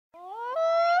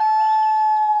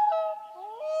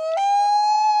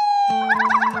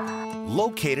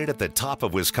Located at the top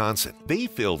of Wisconsin,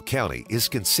 Bayfield County is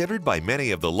considered by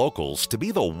many of the locals to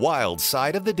be the wild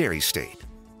side of the dairy state.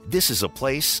 This is a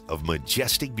place of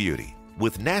majestic beauty,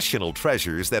 with national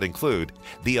treasures that include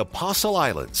the Apostle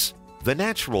Islands, the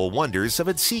natural wonders of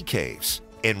its sea caves,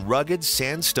 and rugged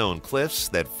sandstone cliffs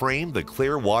that frame the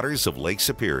clear waters of Lake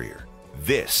Superior.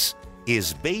 This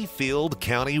is Bayfield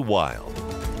County Wild.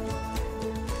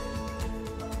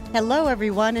 Hello,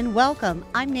 everyone, and welcome.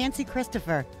 I'm Nancy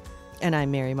Christopher. And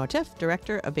I'm Mary Motif,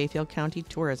 Director of Bayfield County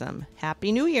Tourism.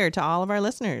 Happy New Year to all of our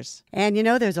listeners. And you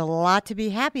know, there's a lot to be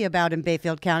happy about in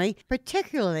Bayfield County,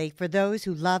 particularly for those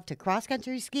who love to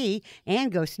cross-country ski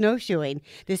and go snowshoeing.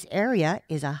 This area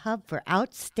is a hub for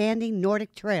outstanding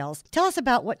Nordic trails. Tell us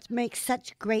about what makes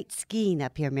such great skiing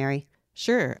up here, Mary.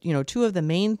 Sure. Two of the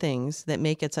main things that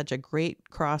make it such a great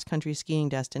cross-country skiing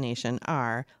destination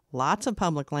are lots of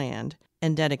public land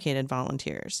and dedicated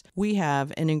volunteers. We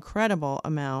have an incredible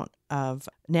amount of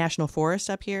national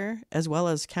forest up here, as well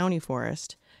as county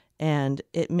forest, and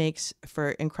it makes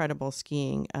for incredible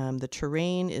skiing. The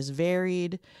terrain is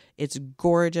varied, it's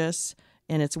gorgeous,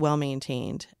 and it's well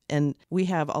maintained. And we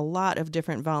have a lot of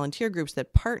different volunteer groups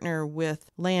that partner with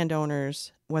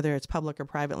landowners, whether it's public or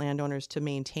private landowners, to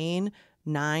maintain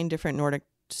 9 different Nordic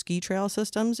ski trail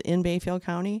systems in Bayfield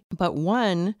County. But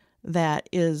one that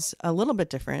is a little bit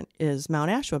different is Mount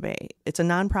Ashwabay. It's a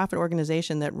nonprofit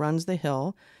organization that runs the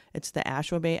hill. It's the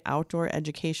Ashwabay Outdoor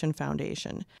Education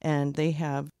Foundation, and they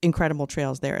have incredible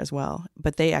trails there as well.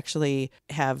 But they actually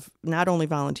have not only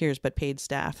volunteers, but paid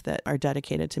staff that are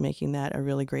dedicated to making that a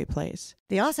really great place.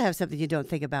 They also have something you don't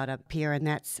think about up here, and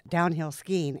that's downhill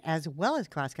skiing as well as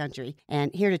cross country.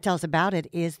 And here to tell us about it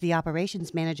is the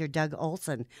operations manager, Doug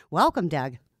Olson. Welcome,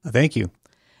 Doug. Thank you.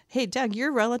 Hey, Doug,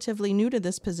 you're relatively new to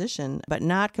this position, but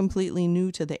not completely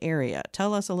new to the area.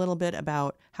 Tell us a little bit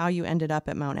about how you ended up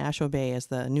at Mount Ashwabay as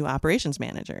the new operations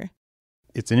manager.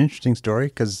 It's an interesting story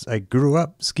because I grew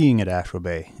up skiing at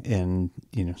Ashwabay and,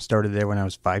 started there when I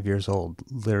was 5 years old,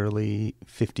 literally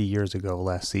 50 years ago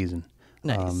last season.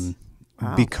 Nice.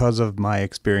 Wow. Because of my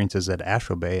experiences at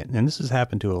Ashwabay, and this has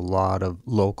happened to a lot of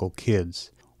local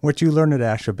kids. What you learn at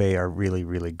Ashwabay are really,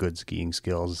 really good skiing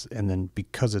skills, and then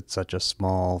because it's such a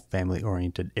small,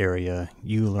 family-oriented area,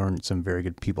 you learn some very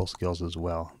good people skills as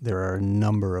well. There are a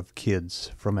number of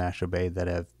kids from Ashwabay that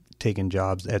have taken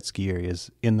jobs at ski areas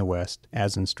in the West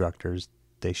as instructors.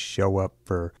 They show up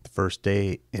for the first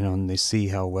day, and they see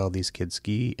how well these kids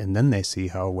ski, and then they see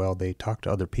how well they talk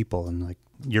to other people, and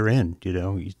you're in,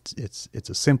 it's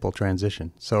a simple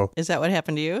transition. So is that what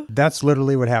happened to you? That's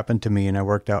literally what happened to me. And I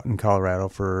worked out in Colorado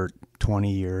for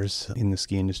 20 years in the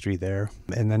ski industry there.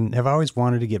 And then have always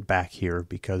wanted to get back here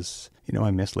because, I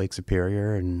miss Lake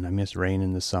Superior and I miss rain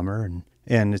in the summer.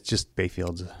 And it's just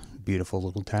Bayfield's a beautiful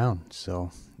little town. So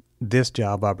this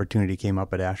job opportunity came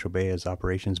up at Ashwabay as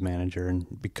operations manager. And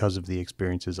because of the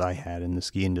experiences I had in the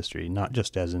ski industry, not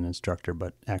just as an instructor,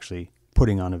 but actually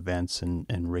putting on events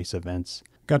and race events,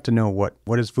 got to know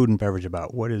what is food and beverage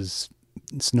about, what is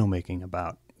snowmaking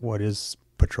about, what is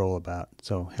patrol about.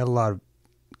 So had a lot of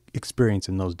experience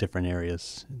in those different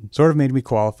areas. Sort of made me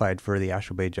qualified for the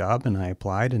Ashwabay job, and I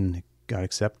applied and got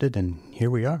accepted, and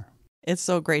here we are. It's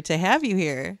so great to have you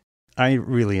here. I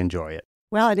really enjoy it.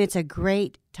 Well, and it's a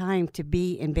great time to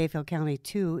be in Bayfield County,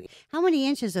 too. How many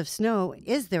inches of snow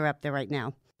is there up there right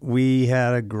now? We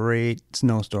had a great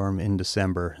snowstorm in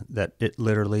December that it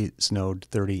literally snowed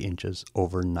 30 inches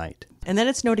overnight. And then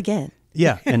it snowed again.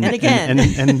 Yeah. And again.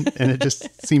 And it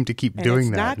just seemed to keep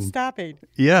doing that. It's not stopping.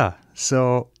 Yeah.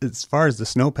 So as far as the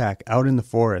snowpack out in the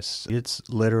forest, it's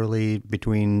literally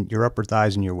between your upper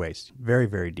thighs and your waist. Very,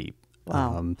 very deep.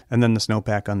 Wow. And then the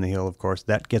snowpack on the hill, of course,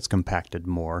 that gets compacted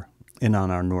more. And on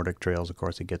our Nordic trails, of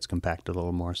course, it gets compacted a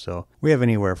little more. So we have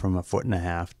anywhere from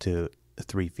 1.5 feet to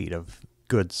 3 feet of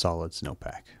good, solid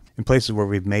snowpack. In places where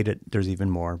we've made it, there's even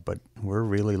more, but we're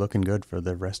really looking good for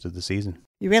the rest of the season.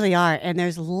 You really are, and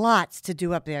there's lots to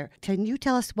do up there. Can you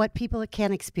tell us what people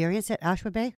can experience at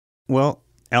Ashwabay? Well,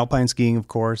 alpine skiing, of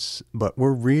course, but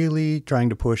we're really trying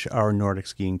to push our Nordic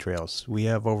skiing trails. We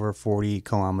have over 40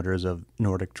 kilometers of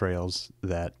Nordic trails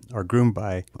that are groomed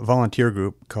by a volunteer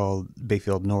group called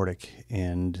Bayfield Nordic,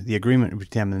 and the agreement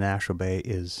between them and Ashwabay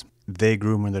is they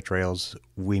groom the trails,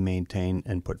 we maintain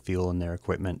and put fuel in their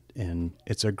equipment, and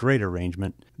it's a great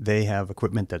arrangement. They have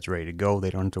equipment that's ready to go.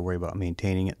 They don't have to worry about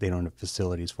maintaining it. They don't have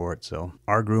facilities for it. So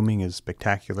our grooming is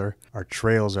spectacular. Our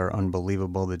trails are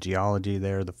unbelievable. The geology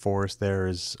there, the forest there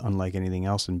is unlike anything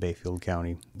else in Bayfield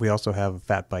County. We also have a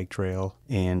fat bike trail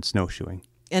and snowshoeing.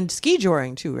 And ski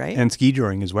joring too, right? And ski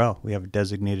joring as well. We have a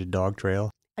designated dog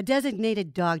trail. A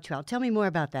designated dog trail. Tell me more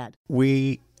about that.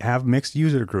 We have mixed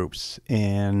user groups,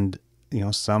 and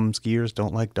Some skiers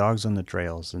don't like dogs on the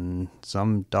trails, and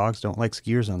some dogs don't like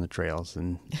skiers on the trails,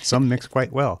 and some mix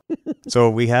quite well. So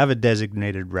we have a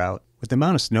designated route. With the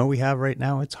amount of snow we have right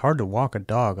now, it's hard to walk a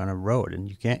dog on a road, and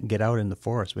you can't get out in the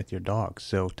forest with your dog.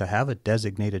 So to have a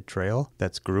designated trail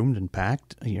that's groomed and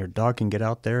packed, your dog can get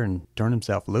out there and turn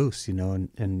himself loose,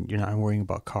 and you're not worrying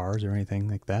about cars or anything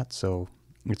like that. So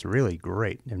it's really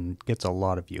great and gets a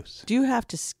lot of use. Do you have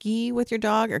to ski with your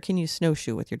dog, or can you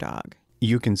snowshoe with your dog?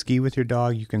 You can ski with your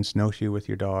dog, you can snowshoe with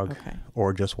your dog, Okay.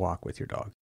 or just walk with your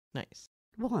dog. Nice.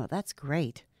 Wow, that's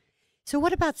great. So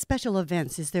what about special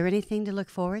events? Is there anything to look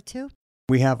forward to?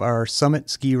 We have our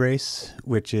Summit Ski Race,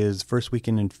 which is first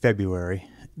weekend in February.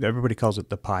 Everybody calls it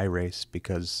the pie race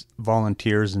because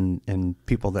volunteers and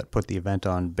people that put the event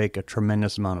on bake a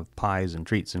tremendous amount of pies and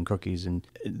treats and cookies, and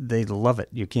they love it.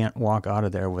 You can't walk out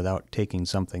of there without taking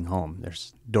something home.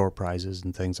 There's door prizes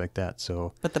and things like that.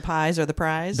 So, But the pies are the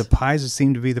prize? the pies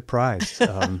seem to be the prize.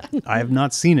 I have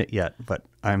not seen it yet, but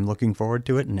I'm looking forward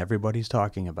to it, and everybody's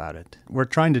talking about it. We're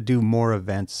trying to do more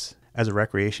events. As a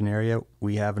recreation area,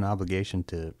 we have an obligation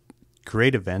to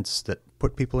create events that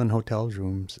put people in hotel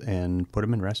rooms and put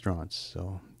them in restaurants.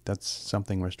 So that's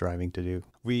something we're striving to do.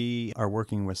 We are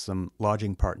working with some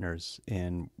lodging partners,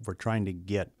 and we're trying to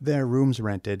get their rooms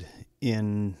rented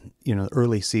in,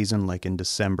 early season, like in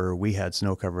December. We had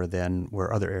snow cover then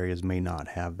where other areas may not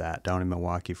have that, down in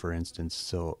Milwaukee, for instance.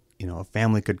 So, a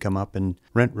family could come up and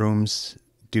rent rooms,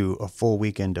 do a full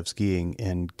weekend of skiing,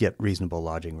 and get reasonable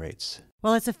lodging rates.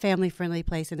 Well, it's a family-friendly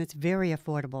place, and it's very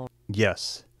affordable.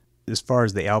 Yes. As far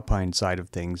as the alpine side of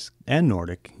things, and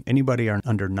Nordic, anybody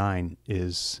under 9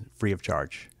 is free of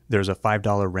charge. There's a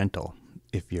 $5 rental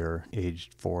if you're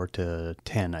aged 4 to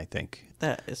 10, I think.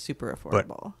 That is super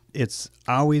affordable. But it's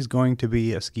always going to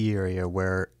be a ski area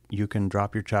where you can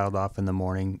drop your child off in the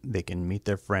morning, they can meet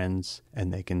their friends,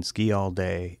 and they can ski all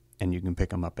day, and you can pick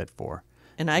them up at 4.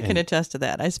 And I can attest to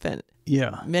that. I spent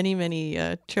Yeah.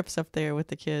 many trips up there with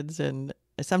the kids, and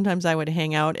sometimes I would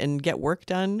hang out and get work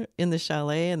done in the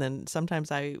chalet, and then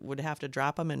sometimes I would have to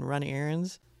drop them and run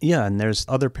errands. Yeah, and there's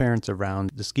other parents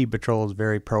around. The ski patrol is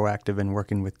very proactive in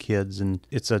working with kids, and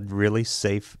it's a really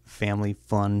safe, family,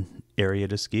 fun area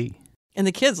to ski. And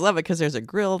the kids love it because there's a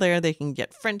grill there. They can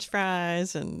get French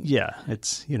fries and Yeah,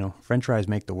 it's, French fries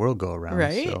make the world go around.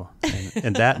 Right? So,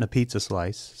 and that and a pizza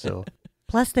slice. So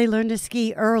Plus, they learn to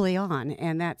ski early on,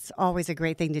 and that's always a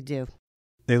great thing to do.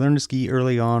 they learn to ski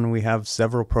early on. We have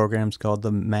several programs called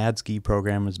the MAD Ski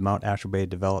Program, is Mount Ashwabay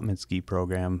Development Ski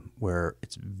Program, where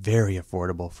it's very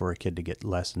affordable for a kid to get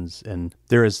lessons. And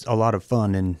there is a lot of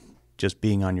fun in just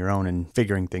being on your own and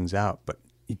figuring things out, but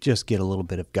you just get a little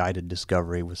bit of guided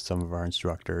discovery with some of our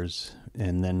instructors.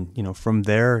 And then, from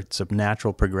there, it's a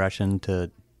natural progression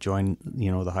to join,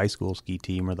 the high school ski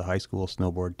team or the high school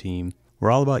snowboard team.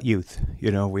 We're all about youth.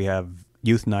 We have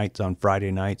youth nights on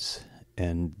Friday nights,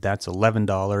 and that's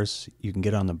 $11. You can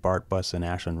get on the BART bus in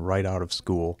Ashland right out of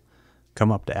school,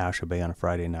 come up to Ashwabay on a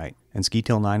Friday night, and ski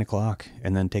till 9 o'clock,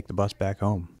 and then take the bus back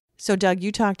home. So, Doug,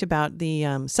 you talked about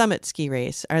the Summit Ski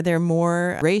Race. Are there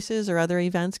more races or other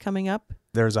events coming up?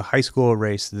 There's a high school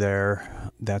race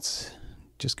there that's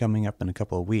just coming up in a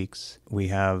couple of weeks. We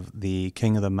have the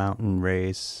King of the Mountain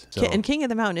race. So And King of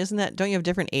the Mountain, don't you have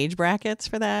different age brackets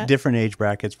for that? different age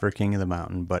brackets for King of the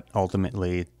Mountain, but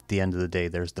ultimately, at the end of the day,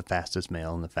 there's the fastest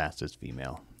male and the fastest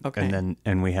female. Okay.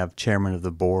 And we have chairman of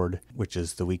the board, which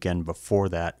is the weekend before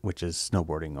that, which is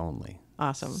snowboarding only.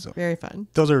 Awesome. So- Very fun.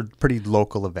 Those are pretty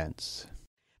local events.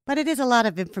 But it is a lot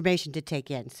of information to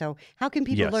take in. So how can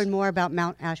people Yes. learn more about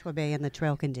Mount Ashwabay and the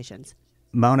trail conditions?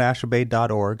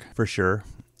 MountAshwabay.org for sure.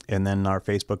 And then our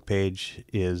Facebook page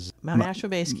is Mount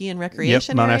Ashwabay Ski and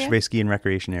Recreation Mount Area? Ashwabay Ski and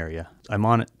Recreation Area. I'm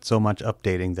on it so much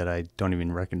updating that I don't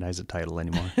even recognize the title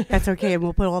anymore. That's okay, and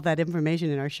we'll put all that information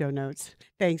in our show notes.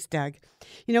 Thanks, Doug.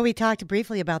 We talked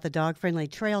briefly about the dog-friendly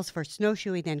trails for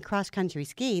snowshoeing and cross-country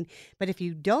skiing, but if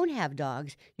you don't have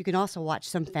dogs, you can also watch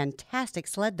some fantastic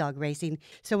sled dog racing.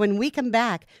 So when we come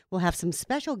back, we'll have some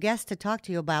special guests to talk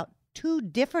to you about 2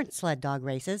 different sled dog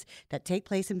races that take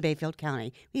place in Bayfield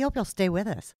County. We hope you'll stay with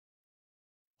us.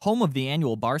 Home of the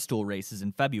annual Barstool races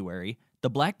in February,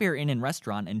 the Black Bear Inn and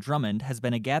Restaurant in Drummond has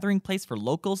been a gathering place for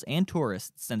locals and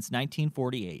tourists since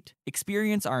 1948.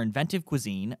 Experience our inventive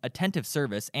cuisine, attentive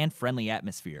service, and friendly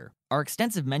atmosphere. Our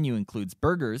extensive menu includes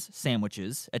burgers,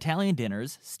 sandwiches, Italian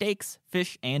dinners, steaks,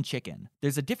 fish, and chicken.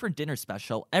 There's a different dinner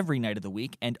special every night of the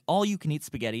week and all-you-can-eat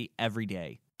spaghetti every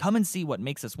day. Come and see what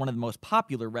makes us one of the most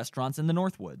popular restaurants in the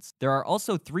Northwoods. There are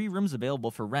also 3 rooms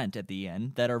available for rent at the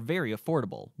inn that are very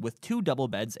affordable, with 2 double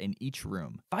beds in each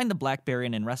room. Find the Black Bear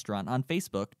Inn and Restaurant on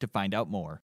Facebook to find out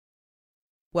more.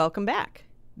 Welcome back.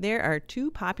 There are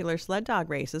 2 popular sled dog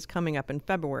races coming up in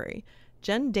February.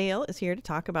 Jen Dale is here to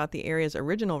talk about the area's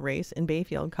original race in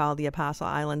Bayfield called the Apostle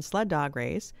Island Sled Dog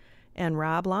Race, and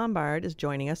Rob Lombard is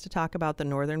joining us to talk about the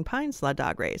Northern Pine Sled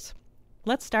Dog Race.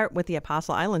 Let's start with the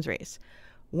Apostle Islands race.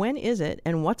 When is it,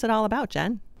 and what's it all about,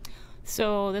 Jen?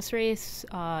 So this race,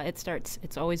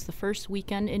 it's always the first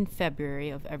weekend in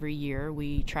February of every year.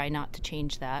 We try not to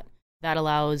change that. That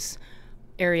allows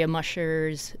area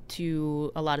mushers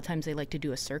to, a lot of times they like to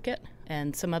do a circuit,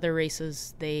 and some other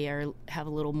races have a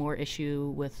little more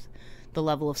issue with the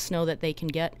level of snow that they can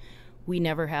get. We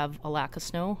never have a lack of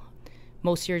snow.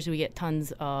 Most years we get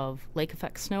tons of lake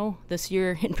effect snow. This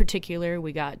year in particular,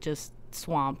 we got just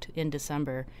swamped in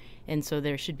December, and so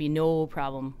there should be no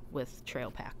problem with trail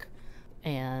pack,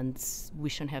 and we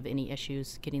shouldn't have any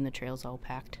issues getting the trails all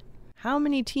packed. How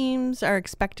many teams are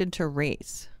expected to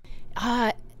race?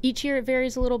 Each year it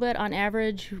varies a little bit. On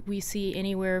average, we see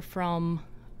anywhere from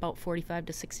about 45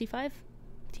 to 65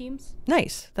 teams.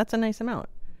 Nice. That's a nice amount.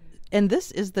 And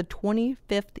this is the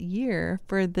 25th year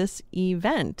for this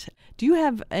event. Do you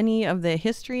have any of the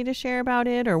history to share about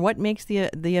it, or what makes the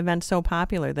event so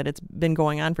popular that it's been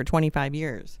going on for 25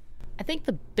 years? I think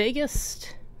the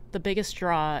biggest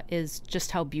draw is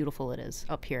just how beautiful it is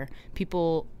up here.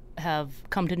 People have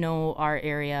come to know our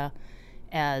area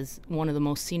as one of the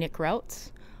most scenic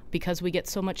routes. Because we get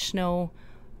so much snow,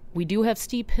 we do have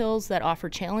steep hills that offer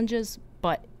challenges,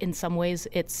 but in some ways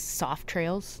it's soft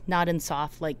trails, not in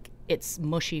soft like it's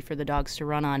mushy for the dogs to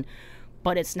run on,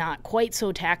 but it's not quite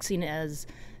so taxing as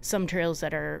some trails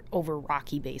that are over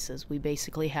rocky bases. We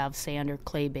basically have sand or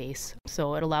clay base,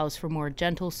 so it allows for more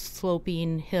gentle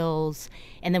sloping hills,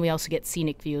 and then we also get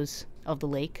scenic views of the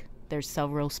lake. There's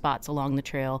several spots along the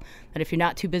trail that if you're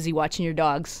not too busy watching your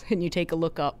dogs and you take a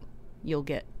look up, you'll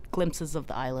get glimpses of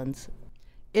the islands.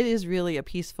 It is really a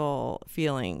peaceful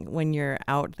feeling when you're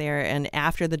out there and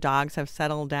after the dogs have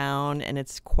settled down and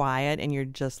it's quiet and you're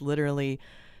just literally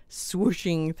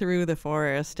swooshing through the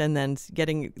forest and then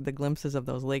getting the glimpses of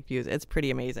those lake views. It's pretty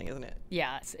amazing, isn't it?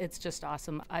 Yeah, it's just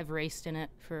awesome. I've raced in it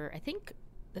for, I think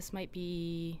this might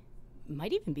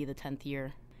even be the 10th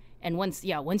year. And once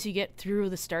you get through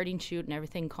the starting chute and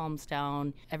everything calms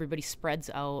down, everybody spreads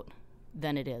out,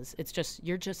 then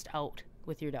you're just out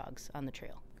with your dogs on the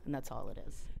trail, and that's all it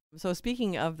is. So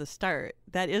speaking of the start,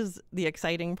 that is the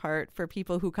exciting part for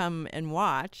people who come and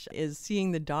watch, is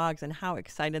seeing the dogs and how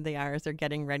excited they are as they're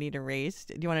getting ready to race.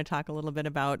 Do you want to talk a little bit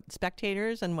about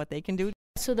spectators and what they can do?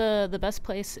 So the best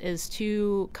place is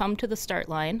to come to the start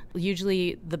line.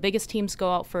 Usually the biggest teams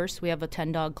go out first. We have a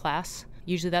 10-dog class.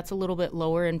 Usually that's a little bit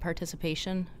lower in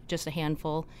participation, just a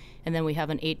handful. And then we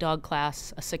have an 8-dog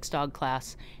class, a 6-dog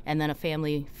class, and then a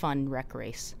family fun rec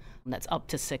race. That's up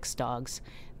to 6 dogs.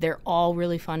 They're all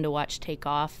really fun to watch take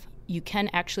off. You can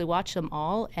actually watch them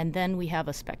all, and then we have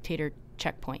a spectator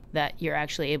checkpoint that you're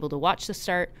actually able to watch the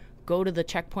start, go to the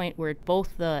checkpoint where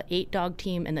both the 8-dog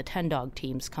team and the 10-dog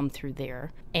teams come through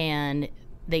there. And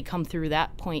they come through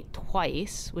that point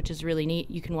twice, which is really neat.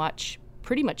 You can watch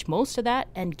pretty much most of that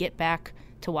and get back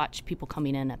to watch people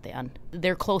coming in at the end.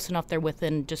 They're close enough, they're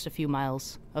within just a few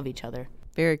miles of each other.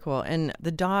 Very cool. And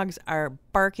the dogs are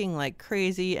barking like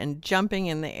crazy and jumping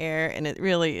in the air, and it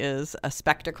really is a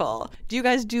spectacle. Do you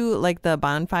guys do like the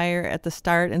bonfire at the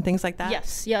start and things like that?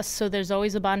 Yes. So there's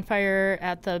always a bonfire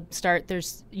at the start.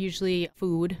 There's usually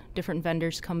food. Different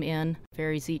vendors come in.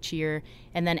 Varies each year.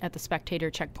 And then at the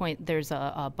spectator checkpoint, there's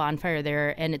a bonfire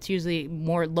there, and it's usually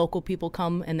more local people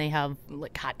come, and they have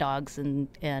like hot dogs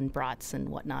and brats and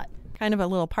whatnot. Kind of a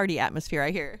little party atmosphere,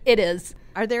 I hear. It is.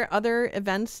 Are there other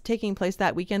events taking place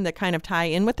that weekend that kind of tie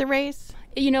in with the race?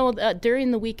 You know,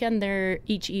 during the weekend,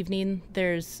 each evening,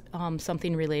 there's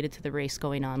something related to the race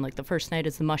going on. Like the first night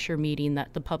is the musher meeting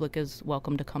that the public is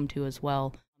welcome to come to as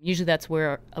well. Usually that's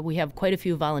where we have quite a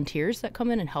few volunteers that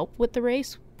come in and help with the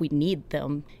race. We need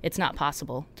them. It's not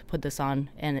possible to put this on,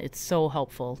 and it's so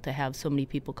helpful to have so many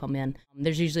people come in.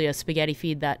 There's usually a spaghetti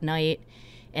feed that night,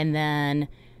 and then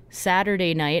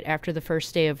Saturday night, after the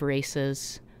first day of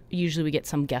races, usually we get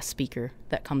some guest speaker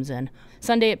that comes in.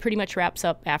 Sunday, it pretty much wraps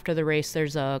up after the race.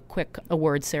 There's a quick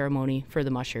award ceremony for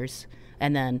the mushers.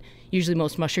 And then usually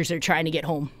most mushers are trying to get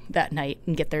home that night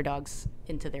and get their dogs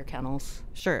into their kennels.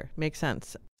 Sure, makes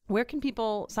sense. Where can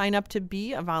people sign up to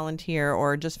be a volunteer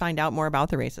or just find out more about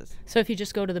the races? So if you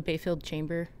just go to the Bayfield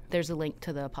Chamber, there's a link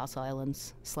to the Apostle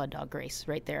Islands Sled Dog Race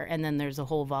right there. And then there's a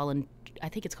whole I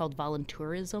think it's called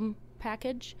volunteerism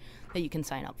package that you can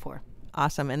sign up for.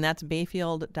 Awesome. And that's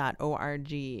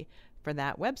bayfield.org for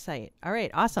that website. All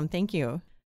right. Awesome. Thank you.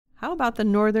 How about the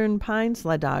Northern Pine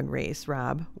Sled Dog Race,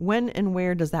 Rob? When and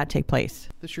where does that take place?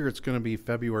 This year it's going to be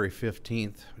February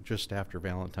 15th, just after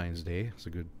Valentine's Day. It's a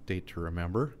good date to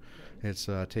remember. It's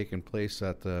taking place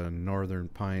at the Northern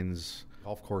Pines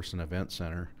Golf Course and Event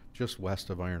Center, just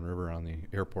west of Iron River on the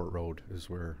airport road is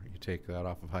where you take that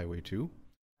off of Highway 2.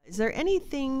 Is there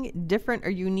anything different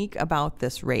or unique about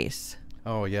this race?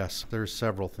 Oh yes, there's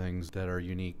several things that are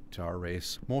unique to our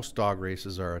race. Most dog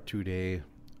races are a 2-day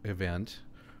event.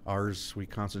 Ours, we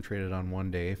concentrated on 1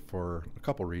 day for a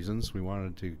couple reasons. We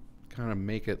wanted to kind of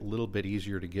make it a little bit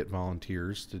easier to get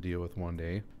volunteers to deal with 1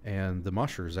 day. And the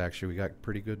mushers, actually, we got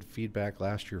pretty good feedback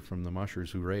last year from the mushers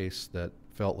who raced that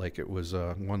felt like it was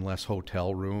one less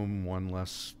hotel room, one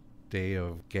less day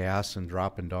of gas and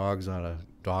dropping dogs out of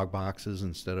dog boxes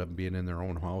instead of being in their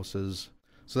own houses.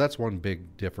 So that's one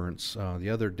big difference. The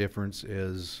other difference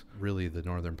is really the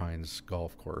Northern Pines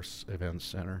Golf Course Event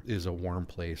Center is a warm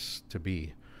place to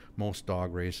be. Most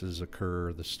dog races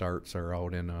occur, the starts are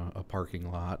out in a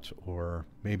parking lot or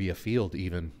maybe a field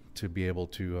even, to be able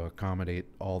to accommodate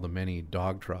all the many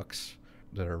dog trucks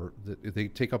they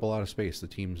take up a lot of space, the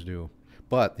teams do.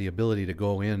 But the ability to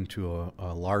go into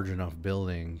a large enough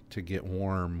building to get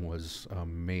warm was a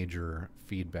major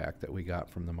feedback that we got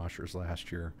from the mushers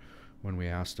last year when we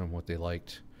asked them what they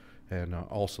liked, and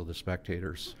also the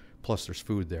spectators. Plus there's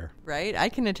food there. Right? I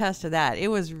can attest to that. It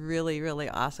was really, really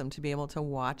awesome to be able to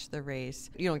watch the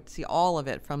race. You don't see all of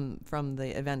it from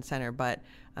the event center, but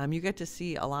you get to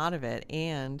see a lot of it,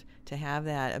 and to have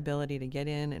that ability to get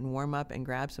in and warm up and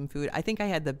grab some food. I think I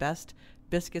had the best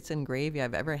biscuits and gravy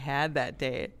I've ever had that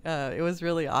day. It was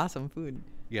really awesome food.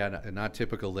 Yeah, not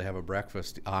typical to have a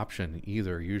breakfast option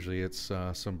either. Usually it's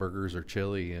some burgers or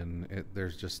chili, and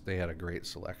they had a great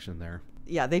selection there.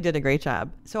 Yeah, they did a great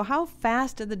job. So how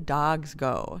fast did the dogs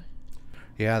go?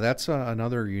 Yeah, that's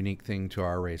another unique thing to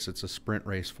our race. It's a sprint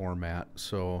race format.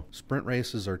 So sprint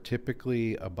races are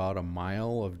typically about a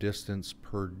mile of distance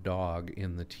per dog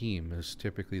in the team is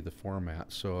typically the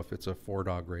format. So if it's a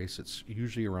 4-dog race, it's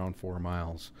usually around 4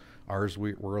 miles. Ours,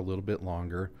 we're a little bit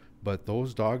longer, but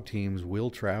those dog teams will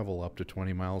travel up to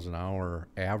 20 miles an hour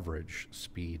average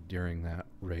speed during that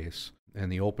race. And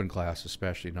the open class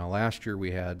especially. Now last year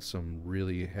we had some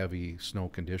really heavy snow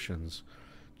conditions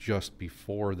just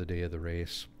before the day of the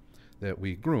race that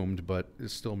we groomed, but it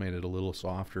still made it a little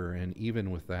softer. And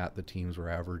even with that, the teams were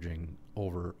averaging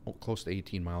over close to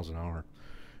 18 miles an hour,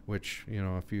 which,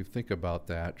 if you think about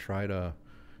that, try to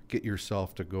get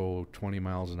yourself to go 20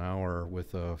 miles an hour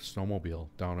with a snowmobile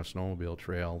down a snowmobile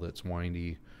trail that's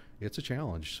windy. It's a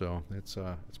challenge. So it's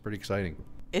pretty exciting.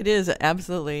 It is,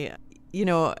 absolutely.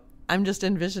 I'm just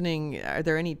envisioning, are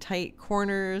there any tight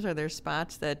corners? Are there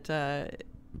spots that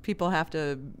people have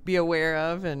to be aware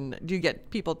of? And do you get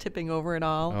people tipping over at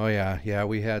all? Oh, yeah. Yeah,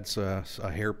 we had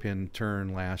a hairpin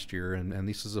turn last year, and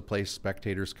this is a place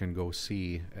spectators can go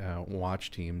see, watch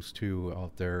teams too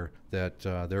out there, that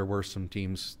there were some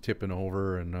teams tipping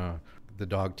over, and the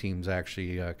dog teams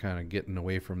actually kind of getting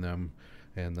away from them.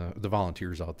 And the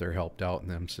volunteers out there helped out in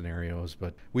them scenarios.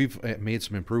 But we've made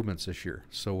some improvements this year.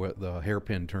 So the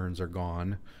hairpin turns are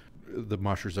gone. The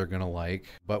mushers are going to like.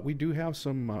 But we do have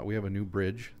we have a new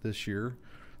bridge this year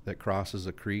that crosses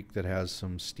a creek that has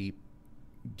some steep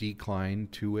decline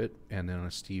to it and then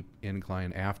a steep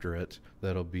incline after it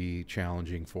that'll be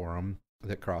challenging for them.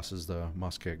 That crosses the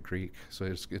Muskeg Creek. So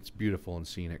it's beautiful and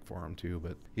scenic for them too.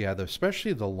 But yeah,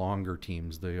 especially the longer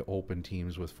teams, the open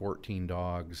teams with 14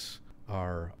 dogs,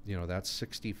 are, that's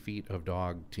 60 feet of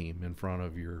dog team in front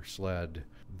of your sled.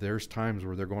 There's times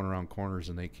where they're going around corners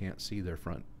and they can't see their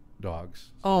front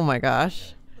dogs. Oh my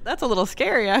gosh. That's a little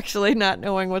scary, actually, not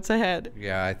knowing what's ahead.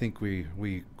 Yeah, I think we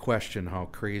question how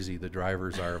crazy the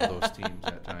drivers are of those teams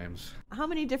at times. How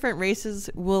many different races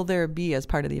will there be as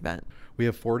part of the event? We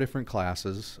have 4 different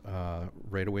classes.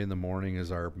 Right away in the morning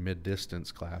is our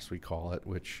mid-distance class, we call it,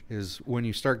 which is when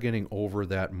you start getting over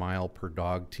that mile per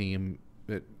dog team,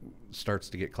 it starts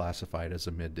to get classified as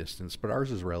a mid-distance, but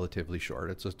ours is relatively short.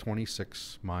 It's a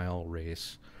 26-mile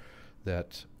race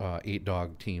that 8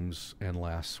 dog teams and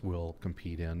less will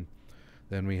compete in.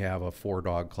 Then we have a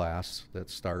 4-dog class that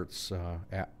starts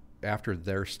after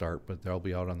their start, but they'll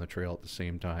be out on the trail at the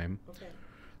same time. Okay.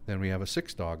 Then we have a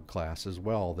 6-dog class as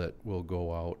well that will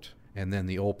go out, and then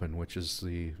the open, which is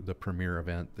the premier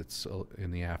event that's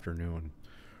in the afternoon.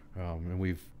 And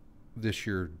we've this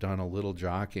year done a little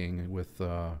jockeying with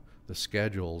the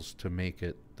schedules to make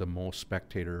it the most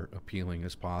spectator appealing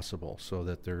as possible, so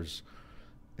that there's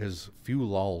as few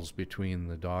lulls between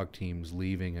the dog teams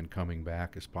leaving and coming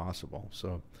back as possible.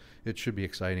 So it should be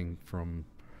exciting from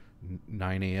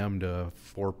 9 a.m. to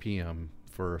 4 p.m.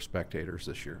 for spectators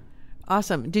this year.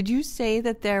 Awesome. Did you say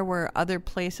that there were other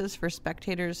places for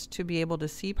spectators to be able to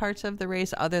see parts of the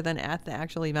race other than at the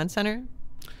actual event center?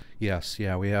 Yes,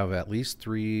 yeah, we have at least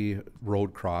 3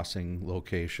 road crossing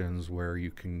locations where you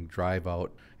can drive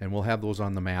out, and we'll have those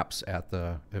on the maps at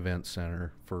the event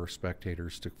center for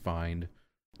spectators to find.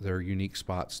 They're unique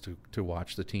spots to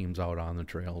watch the teams out on the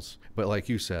trails. But like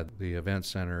you said, the event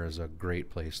center is a great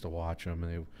place to watch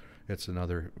them. It's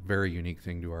another very unique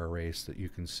thing to our race that you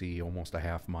can see almost a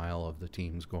half mile of the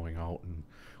teams going out, and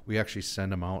we actually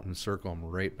send them out and circle them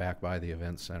right back by the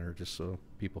event center just so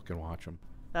people can watch them.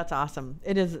 That's awesome.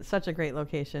 It is such a great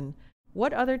location.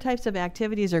 What other types of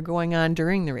activities are going on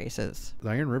during the races? The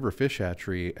Iron River Fish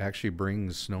Hatchery actually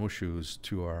brings snowshoes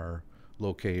to our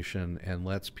location and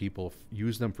lets people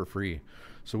use them for free.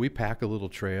 So we pack a little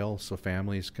trail so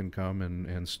families can come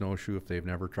and snowshoe if they've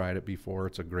never tried it before.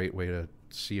 It's a great way to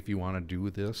see if you want to do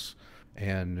this.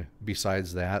 And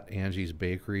besides that, Angie's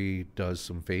Bakery does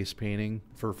some face painting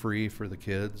for free for the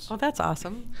kids. Oh, that's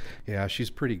awesome. Yeah, she's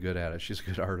pretty good at it. She's a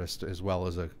good artist as well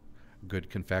as a good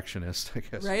confectionist, I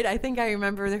guess. Right? I think I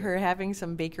remember her having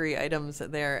some bakery items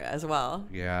there as well.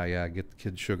 Yeah, get the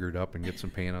kids sugared up and get some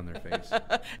paint on their face.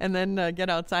 And then get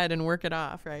outside and work it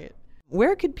off, right?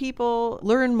 Where could people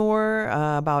learn more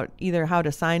about either how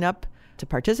to sign up to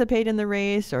participate in the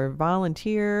race or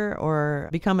volunteer or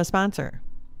become a sponsor?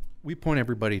 We point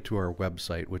everybody to our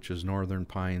website, which is Northern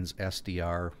Pines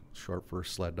SDR, short for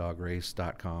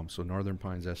SledDogRace.com. So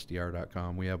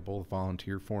NorthernPinesSDR.com. We have both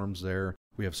volunteer forms there.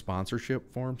 We have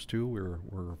sponsorship forms too.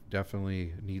 We're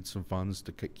definitely need some funds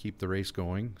to keep the race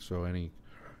going. So any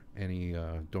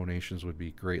donations would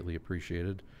be greatly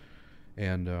appreciated.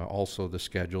 And also the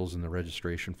schedules and the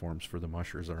registration forms for the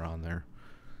mushers are on there,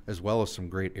 as well as some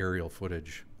great aerial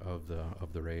footage of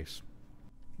the race.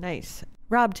 Nice.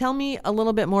 Rob, tell me a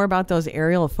little bit more about those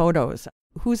aerial photos.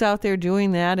 Who's out there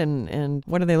doing that and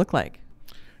what do they look like?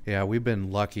 Yeah, we've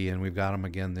been lucky and we've got them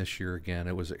again this year again.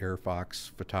 It was Air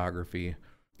Fox Photography.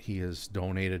 He has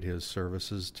donated his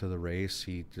services to the race.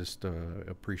 He just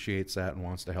appreciates that and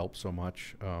wants to help so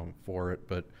much for it.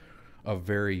 But a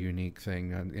very unique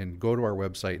thing. And go to our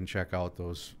website and check out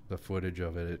the footage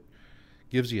of it. It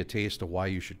gives you a taste of why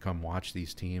you should come watch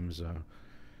these teams.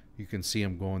 You can see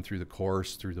them going through the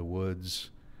course, through the woods.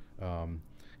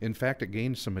 In fact, it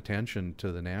gained some attention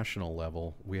to the national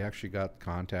level. We actually got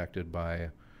contacted by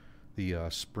the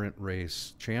Sprint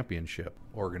Race Championship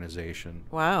organization.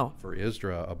 Wow. For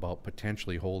ISDRA about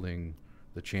potentially holding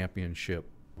the championship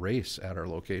race at our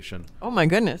location. Oh my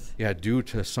goodness. Yeah, due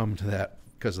to that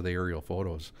because of the aerial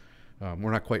photos.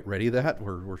 We're not quite ready to that.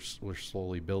 We're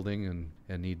slowly building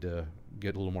and need to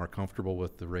get a little more comfortable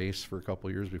with the race for a couple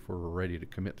of years before we're ready to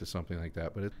commit to something like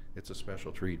that. But it's a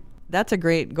special treat. That's a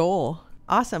great goal.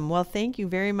 Awesome. Well, thank you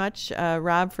very much,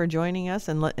 Rob, for joining us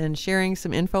and sharing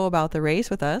some info about the race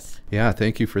with us. Yeah,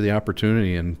 thank you for the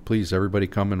opportunity. And please, everybody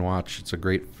come and watch. It's a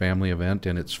great family event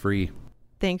and it's free.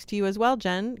 Thanks to you as well,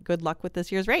 Jen. Good luck with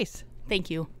this year's race. Thank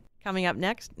you. Coming up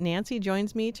next, Nancy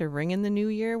joins me to ring in the new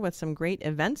year with some great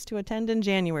events to attend in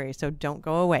January, so don't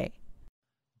go away.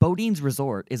 Bodine's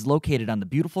Resort is located on the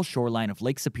beautiful shoreline of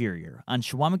Lake Superior on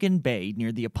Chequamegon Bay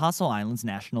near the Apostle Islands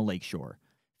National Lakeshore.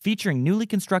 Featuring newly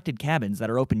constructed cabins that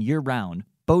are open year-round,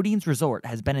 Bodine's Resort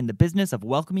has been in the business of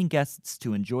welcoming guests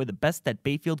to enjoy the best that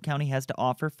Bayfield County has to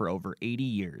offer for over 80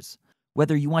 years.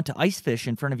 Whether you want to ice fish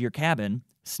in front of your cabin,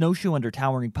 snowshoe under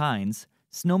towering pines,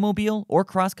 snowmobile, or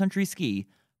cross-country ski,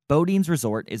 Bodine's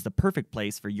Resort is the perfect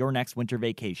place for your next winter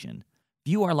vacation.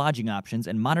 View our lodging options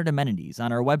and modern amenities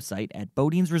on our website at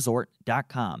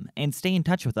bodinesresort.com and stay in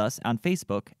touch with us on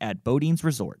Facebook at Bodine's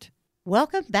Resort.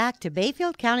 Welcome back to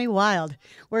Bayfield County Wild.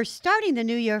 We're starting the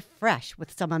new year fresh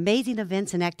with some amazing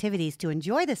events and activities to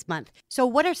enjoy this month. So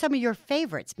what are some of your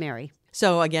favorites, Mary?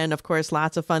 So again, of course,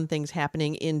 lots of fun things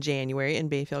happening in January in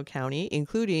Bayfield County,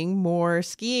 including more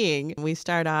skiing. We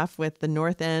start off with the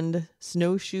North End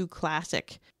Snowshoe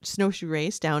Classic snowshoe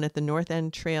race down at the North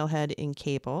End Trailhead in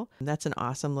Capel. That's an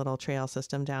awesome little trail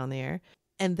system down there.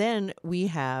 And then we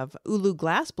have Ulu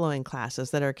glassblowing classes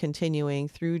that are continuing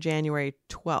through January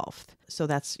 12th. So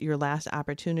that's your last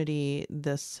opportunity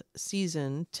this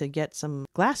season to get some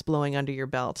glass blowing under your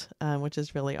belt, which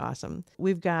is really awesome.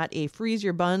 We've got a Freeze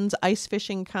Your Buns ice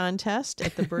fishing contest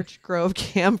at the Birch Grove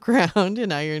Campground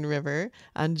in Iron River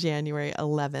on January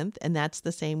 11th. And that's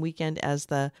the same weekend as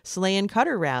the Sleigh and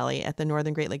Cutter Rally at the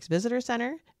Northern Great Lakes Visitor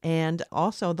Center. And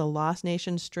also the Lost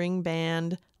Nation String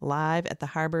Band live at the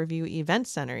Harborview Event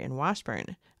Center in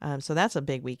Washburn. So that's a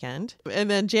big weekend. And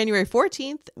then January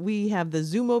 14th, we have the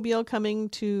Zoomobile coming coming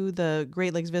to the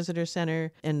Great Lakes Visitor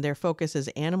Center, and their focus is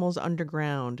animals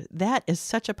underground. That is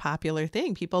such a popular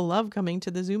thing. People love coming to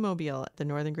the Zoomobile at the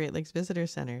Northern Great Lakes Visitor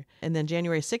Center. And then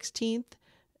January 16th,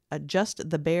 Just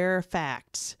the Bear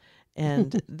Facts.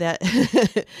 And that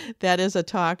that is a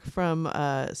talk from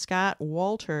Scott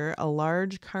Walter, a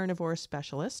large carnivore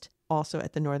specialist, also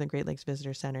at the Northern Great Lakes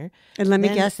Visitor Center. And let me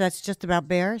guess, that's just about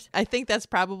bears? I think that's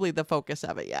probably the focus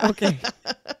of it, yeah. Okay.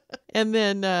 And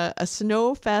then a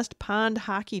Snowfest pond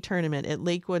hockey tournament at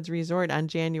Lakewoods Resort on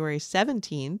January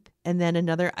 17th. And then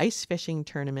another ice fishing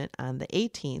tournament on the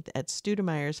 18th at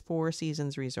Studemeyer's Four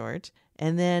Seasons Resort.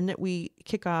 And then we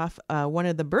kick off one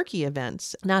of the Berkey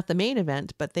events, not the main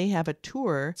event, but they have a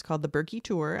tour. It's called the Berkey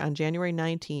Tour on January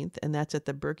 19th, and that's at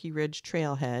the Berkey Ridge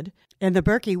Trailhead. And the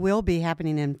Berkey will be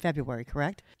happening in February,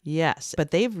 correct? Yes, but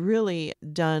they've really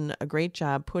done a great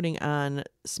job putting on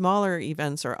smaller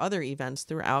events or other events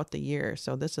throughout the year.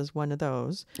 So this is one of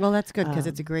those. Well, that's good because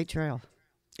it's a great trail.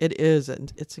 It is,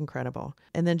 and it's incredible.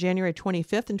 And then January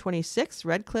 25th and 26th,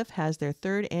 Red Cliff has their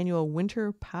third annual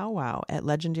winter powwow at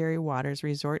Legendary Waters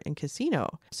Resort and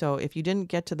Casino. So if you didn't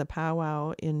get to the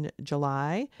powwow in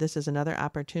July, this is another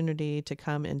opportunity to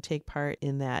come and take part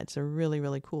in that. It's a really,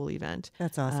 really cool event.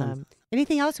 That's awesome.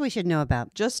 Anything else we should know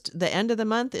about? Just the end of the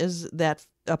month is that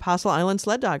Apostle Island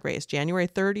Sled Dog Race, January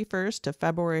 31st to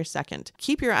February 2nd.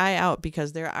 Keep your eye out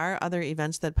because there are other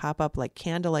events that pop up like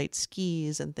candlelight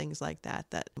skis and things like that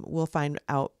we'll find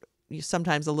out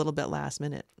sometimes a little bit last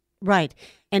minute. Right.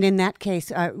 And in that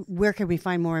case, where can we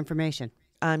find more information?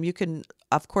 You can,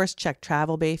 of course, check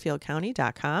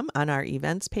travelbayfieldcounty.com on our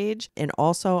events page and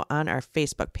also on our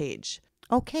Facebook page.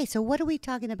 Okay, so what are we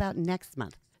talking about next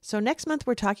month? So next month,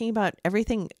 we're talking about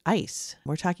everything ice.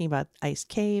 We're talking about ice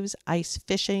caves, ice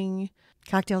fishing.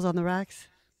 Cocktails on the rocks?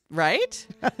 Right?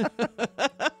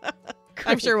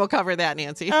 I'm sure we'll cover that,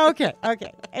 Nancy. Okay.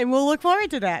 And we'll look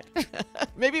forward to that.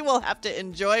 Maybe we'll have to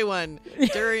enjoy one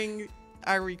during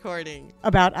our recording.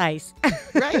 About ice.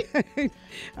 Right?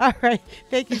 All right.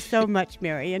 Thank you so much,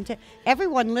 Mary. And to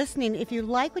everyone listening, if you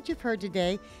like what you've heard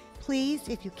today, please,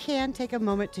 if you can, take a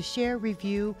moment to share,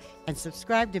 review, and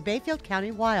subscribe to Bayfield County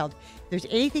Wild. If there's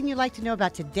anything you'd like to know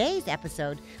about today's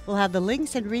episode, we'll have the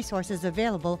links and resources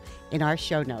available in our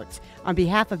show notes. On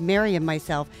behalf of Mary and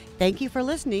myself, thank you for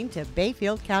listening to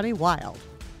Bayfield County Wild.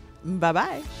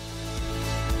 Bye-bye.